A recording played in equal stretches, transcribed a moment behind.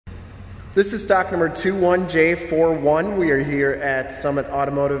This is stock number 21J41. We are here at Summit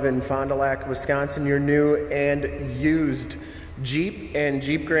Automotive in Fond du Lac, Wisconsin, your new and used Jeep and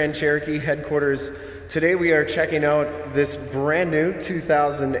Jeep Grand Cherokee headquarters. Today we are checking out this brand new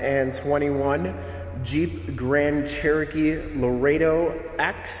 2021 Jeep Grand Cherokee Laredo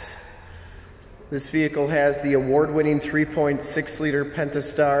X. This vehicle has the award-winning 3.6 liter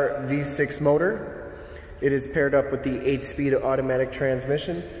Pentastar V6 motor. It is paired up with the 8-speed automatic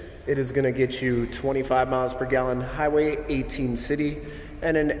transmission. It is going to get you 25 miles per gallon highway, 18 city,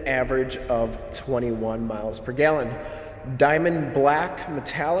 and an average of 21 miles per gallon. Diamond black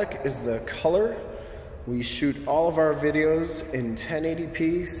metallic is the color. We shoot all of our videos in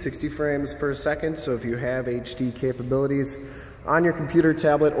 1080p, 60 frames per second, so if you have HD capabilities on your computer,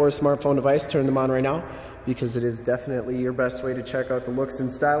 tablet, or smartphone device, turn them on right now, because it is definitely your best way to check out the looks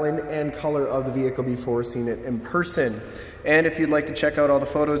and styling and color of the vehicle before seeing it in person. And if you'd like to check out all the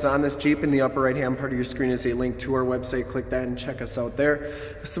photos on this Jeep, in the upper right hand part of your screen is a link to our website. Click that and check us out there.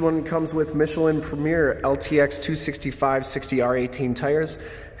 This one comes with Michelin Premier LTX 265 60R18 tires,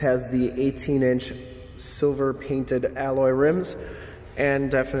 has the 18-inch silver painted alloy rims,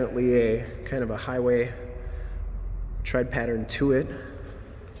 and definitely a kind of a highway tread pattern to it.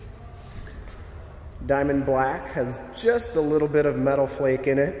 Diamond black has just a little bit of metal flake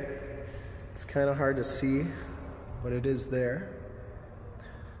in it. It's kind of hard to see, but it is there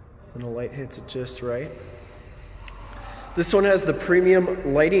when the light hits it just right. This one has the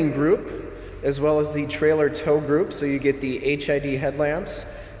premium lighting group as well as the trailer tow group, so you get the HID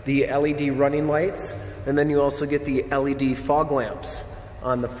headlamps, the LED running lights, and then you also get the LED fog lamps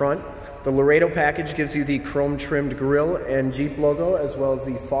on the front. The Laredo package gives you the chrome trimmed grille and Jeep logo as well as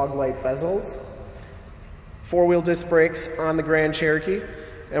the fog light bezels. Four-wheel disc brakes on the Grand Cherokee,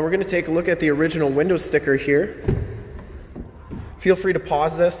 and we're going to take a look at the original window sticker here. Feel free to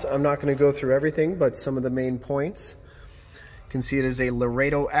pause this. I'm not going to go through everything, but some of the main points. You can see it is a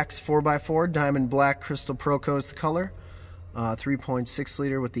Laredo X 4x4, diamond black, crystal Proco is the color. 3.6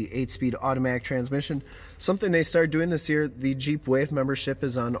 liter with the 8-speed automatic transmission. Something they started doing this year, the Jeep Wave membership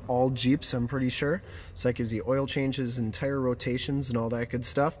is on all Jeeps, I'm pretty sure. So that gives you oil changes and tire rotations and all that good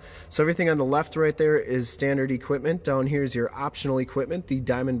stuff. So everything on the left right there is standard equipment. Down here is your optional equipment. The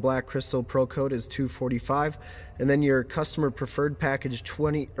diamond black crystal Pro Coat is $245, and then your customer preferred package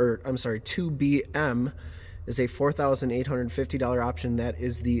 2BM is a $4,850 option. That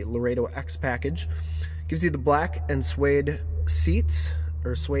is the Laredo X package. Gives you the black and suede seats,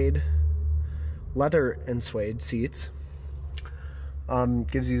 or suede, leather and suede seats.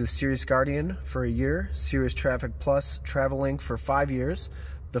 Gives you the Sirius Guardian for a year, Sirius Traffic Plus Travel Link for 5 years,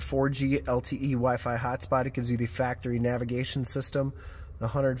 the 4G LTE Wi-Fi hotspot. It gives you the factory navigation system, the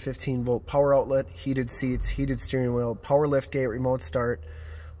 115 volt power outlet, heated seats, heated steering wheel, power lift gate, remote start,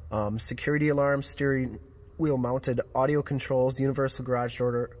 security alarm, steering wheel mounted audio controls, universal garage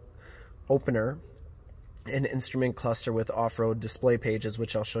door opener, an instrument cluster with off-road display pages,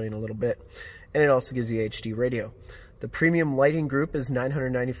 which I'll show you in a little bit. And it also gives you HD radio. The premium lighting group is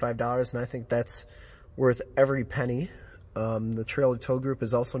 $995, and I think that's worth every penny. The trailer tow group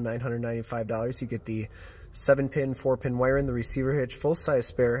is also $995. You get the 7-pin, 4-pin wiring, the receiver hitch, full-size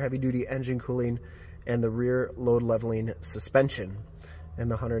spare, heavy-duty engine cooling, and the rear load leveling suspension,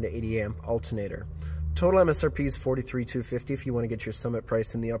 and the 180 amp alternator. Total MSRP is $43,250. If you want to get your Summit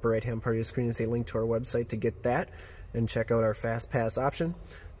price, in the upper right hand part of your screen is a link to our website to get that and check out our Fast Pass option.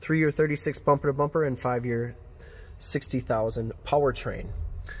 3-year 36 bumper to bumper and 5-year 60,000 powertrain.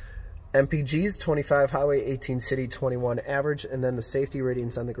 MPGs 25 highway, 18 city, 21 average, and then the safety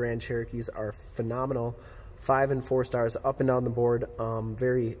ratings on the Grand Cherokees are phenomenal. 5 and 4 stars up and down the board.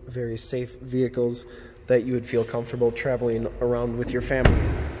 Very, very safe vehicles that you would feel comfortable traveling around with your family.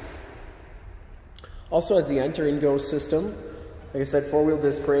 Also has the enter and go system. Like I said, 4-wheel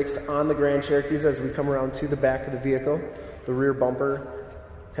disc brakes on the Grand Cherokees as we come around to the back of the vehicle. The rear bumper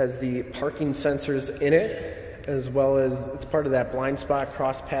has the parking sensors in it, as well as it's part of that blind spot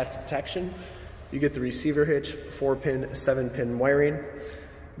cross path detection. You get the receiver hitch, 4-pin, 7-pin wiring,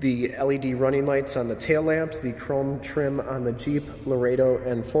 the LED running lights on the tail lamps, the chrome trim on the Jeep, Laredo,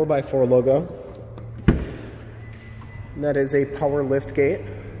 and 4x4 logo. And that is a power lift gate,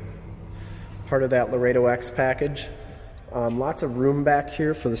 part of that Laredo X package. Lots of room back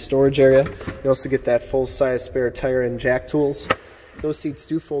here for the storage area. You also get that full-size spare tire and jack tools. Those seats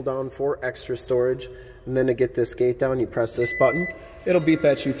do fold down for extra storage. And then to get this gate down, you press this button. It'll beep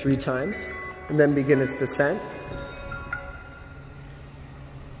at you 3 times and then begin its descent.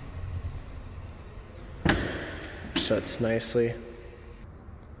 Shuts nicely.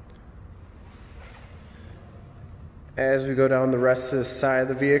 As we go down the rest of the side of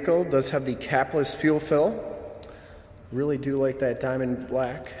the vehicle, it does have the capless fuel fill. Really do like that diamond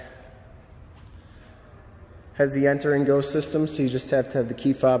black. Has the enter and go system, so you just have to have the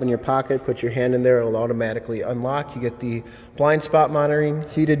key fob in your pocket, put your hand in there, it'll automatically unlock. You get the blind spot monitoring,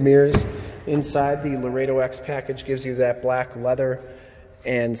 heated mirrors. Inside, the Laredo X package gives you that black leather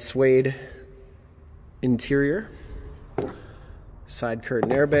and suede interior. Side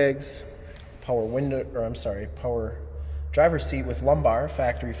curtain airbags, power driver's seat with lumbar,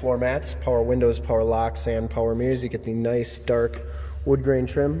 factory floor mats, power windows, power locks, and power mirrors. You get the nice dark wood grain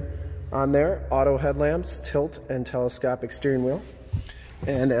trim on there, auto headlamps, tilt and telescopic steering wheel.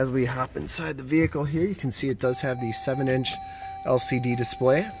 And as we hop inside the vehicle here, you can see it does have the 7-inch LCD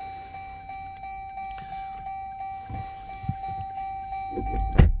display.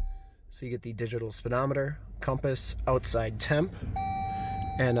 So you get the digital speedometer, compass, outside temp,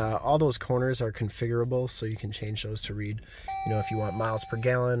 and all those corners are configurable, so you can change those to read, you know, if you want miles per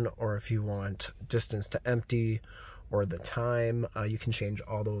gallon, or if you want distance to empty, or the time. You can change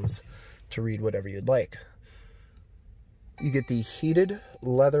all those to read whatever you'd like. You get the heated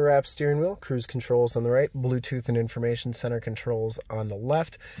leather wrap steering wheel, cruise controls on the right, Bluetooth and information center controls on the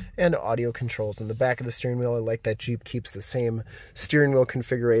left, and audio controls in the back of the steering wheel. I like that Jeep keeps the same steering wheel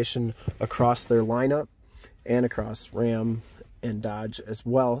configuration across their lineup and across Ram and Dodge as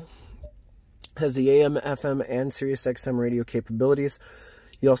well. Has the AM, FM, and Sirius XM radio capabilities.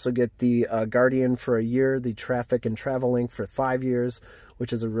 You also get the Guardian for a year, the Traffic and Travel Link for 5 years,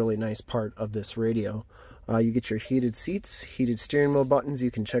 which is a really nice part of this radio. You get your heated seats, heated steering wheel buttons.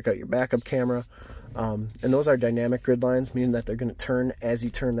 You can check out your backup camera. And those are dynamic grid lines, meaning that they're going to turn as you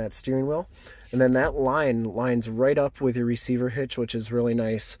turn that steering wheel. And then that line lines right up with your receiver hitch, which is really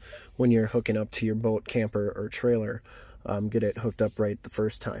nice when you're hooking up to your boat, camper, or trailer. Get it hooked up right the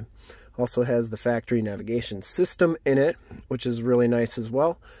first time. Also has the factory navigation system in it, which is really nice as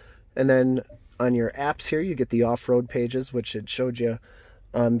well. And then on your apps here, you get the off-road pages, which it showed you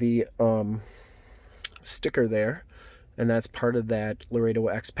on the sticker there. And that's part of that Laredo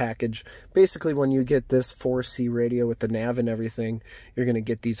X package. Basically, when you get this 4C radio with the nav and everything, you're going to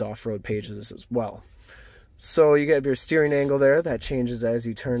get these off-road pages as well. So you have your steering angle there. That changes as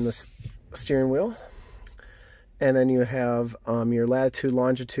you turn the steering wheel. And then you have your latitude,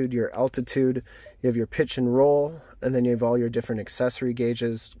 longitude, your altitude, you have your pitch and roll, and then you have all your different accessory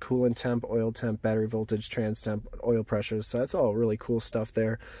gauges, coolant temp, oil temp, battery voltage, trans temp, oil pressure. So that's all really cool stuff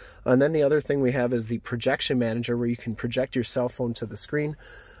there. And then the other thing we have is the projection manager, where you can project your cell phone to the screen.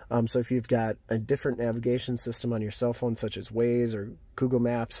 So if you've got a different navigation system on your cell phone, such as Waze or Google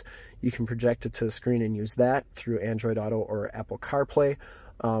Maps, you can project it to the screen and use that through Android Auto or Apple CarPlay.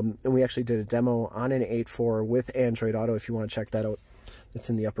 And we actually did a demo on an 8.4 with Android Auto. If you want to check that out, it's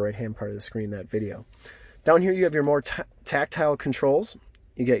in the upper right-hand part of the screen, that video. Down here you have your more tactile controls.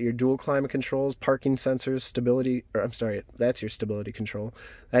 You get your dual climate controls, parking sensors, stability, or I'm sorry, that's your stability control.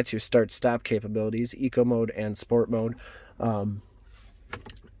 That's your start-stop capabilities, eco mode and sport mode.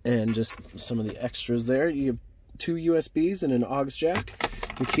 And just some of the extras there. You have 2 USBs and an aux jack.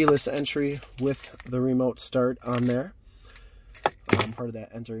 Your keyless entry with the remote start on there. Part of that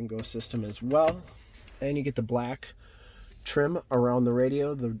enter and go system as well. And you get the black trim around the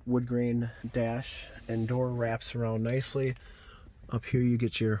radio. The wood grain dash and door wraps around nicely. Up here you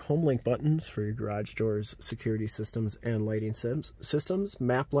get your home link buttons for your garage doors, security systems, and lighting systems,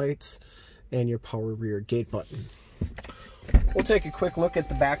 map lights, and your power rear gate button. We'll take a quick look at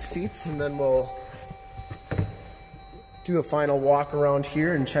the back seats, and then we'll do a final walk around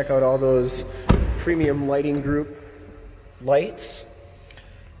here and check out all those premium lighting group lights.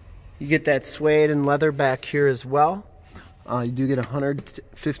 You get that suede and leather back here as well. You do get a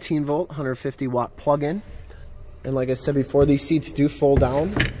 115 volt, 150 watt plug-in. And like I said before, these seats do fold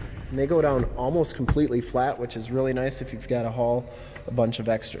down, and they go down almost completely flat, which is really nice if you've got to haul a bunch of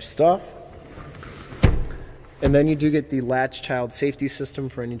extra stuff. And then you do get the latch child safety system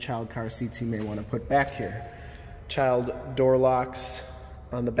for any child car seats you may want to put back here. Child door locks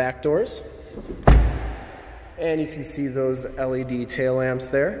on the back doors. And you can see those LED tail lamps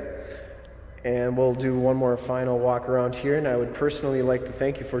there. And we'll do one more final walk around here. And I would personally like to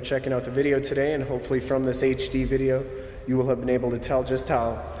thank you for checking out the video today. And hopefully from this HD video, you will have been able to tell just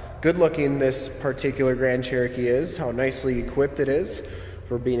how good looking this particular Grand Cherokee is, how nicely equipped it is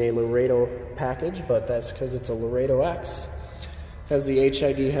for being a Laredo package, but that's because it's a Laredo X. It has the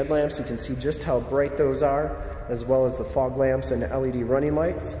HID headlamps. You can see just how bright those are, as well as the fog lamps and LED running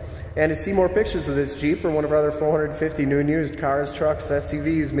lights. And to see more pictures of this Jeep or one of our other 450 new and used cars, trucks,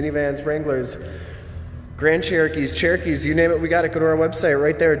 SUVs, minivans, Wranglers, Grand Cherokees, Cherokees, you name it, we got it. Go to our website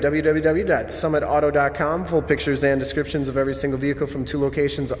right there, www.summitauto.com. Full pictures and descriptions of every single vehicle from 2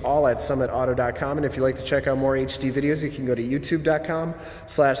 locations, all at summitauto.com. And if you'd like to check out more HD videos, you can go to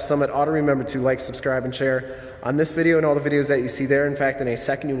youtube.com/summitauto. Remember to like, subscribe, and share on this video and all the videos that you see there. In fact, in a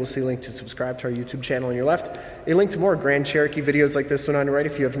second, you will see a link to subscribe to our YouTube channel on your left, a link to more Grand Cherokee videos like this one on your right.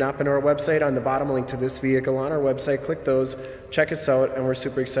 If you have not been to our website, on the bottom, a link to this vehicle on our website. Click those, check us out, and we're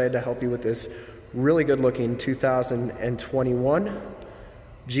super excited to help you with this really good looking 2021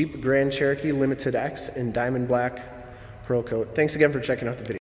 Jeep Grand Cherokee Limited X in diamond black pearl coat. Thanks again for checking out the video.